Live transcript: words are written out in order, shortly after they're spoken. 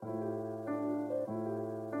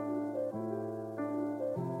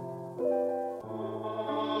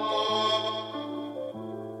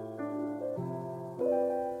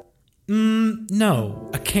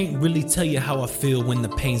can't really tell you how I feel when the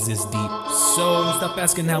pain's this deep. So stop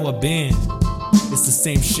asking how I've been. It's the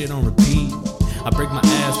same shit on repeat. I break my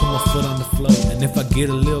ass, put my foot on the floor, and if I get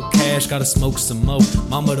a little cash, gotta smoke some more.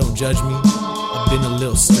 Mama, don't judge me, I've been a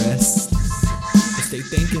little stressed, but stay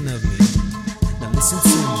thinking of me. Now listen to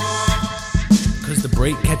me, cause the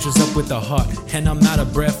break catches up with the heart, and I'm out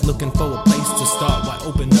of breath looking for a place to start. Why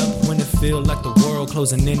open up when it feel like the world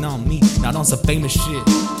closing in on me? Not on some famous shit,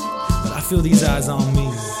 but I feel these eyes on me.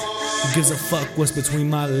 Who gives a fuck what's between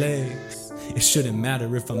my legs? It shouldn't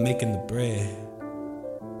matter if I'm making the bread.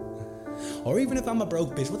 Or even if I'm a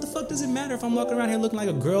broke bitch, what the fuck does it matter if I'm walking around here looking like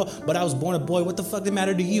a girl, but I was born a boy? What the fuck does it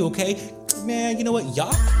matter to you, okay? Man, you know what?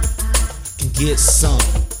 Y'all can get some.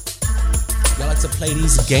 Y'all like to play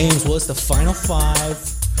these games. Well, it's the final five.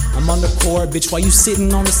 I'm on the court, bitch, while you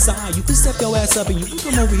sitting on the side. You can step your ass up and you can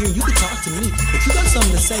come over here. You can talk to me. If you got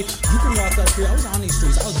something to say, you can walk up here. I was on these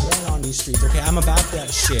streets. I was born on these streets, okay? I'm about that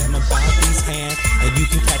shit. I'm about these hands, and you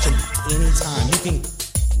can catch them anytime.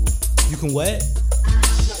 You can what?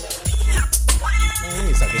 Let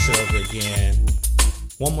me start this shit over again.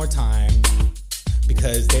 One more time.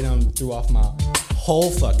 Because they done threw off my whole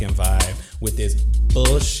fucking vibe with this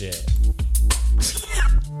bullshit.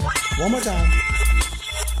 One more time.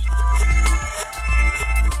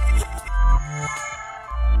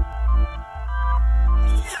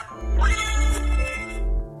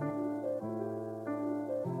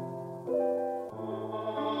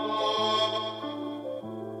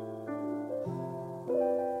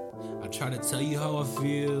 I try to tell you how I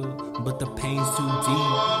feel, but the pain's too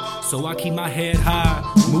deep. So I keep my head high,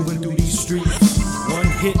 moving through these streets. One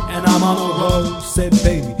hit and I'm on the road. Said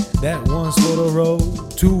baby, that one's for the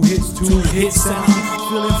road. Two hits and I'm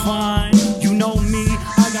feeling fine. You know me,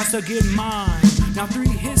 I got to get mine. Now 3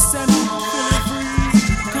 hits and I'm feeling free.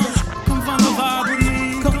 Come find the vibe with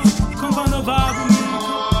me. Come find the vibe with me.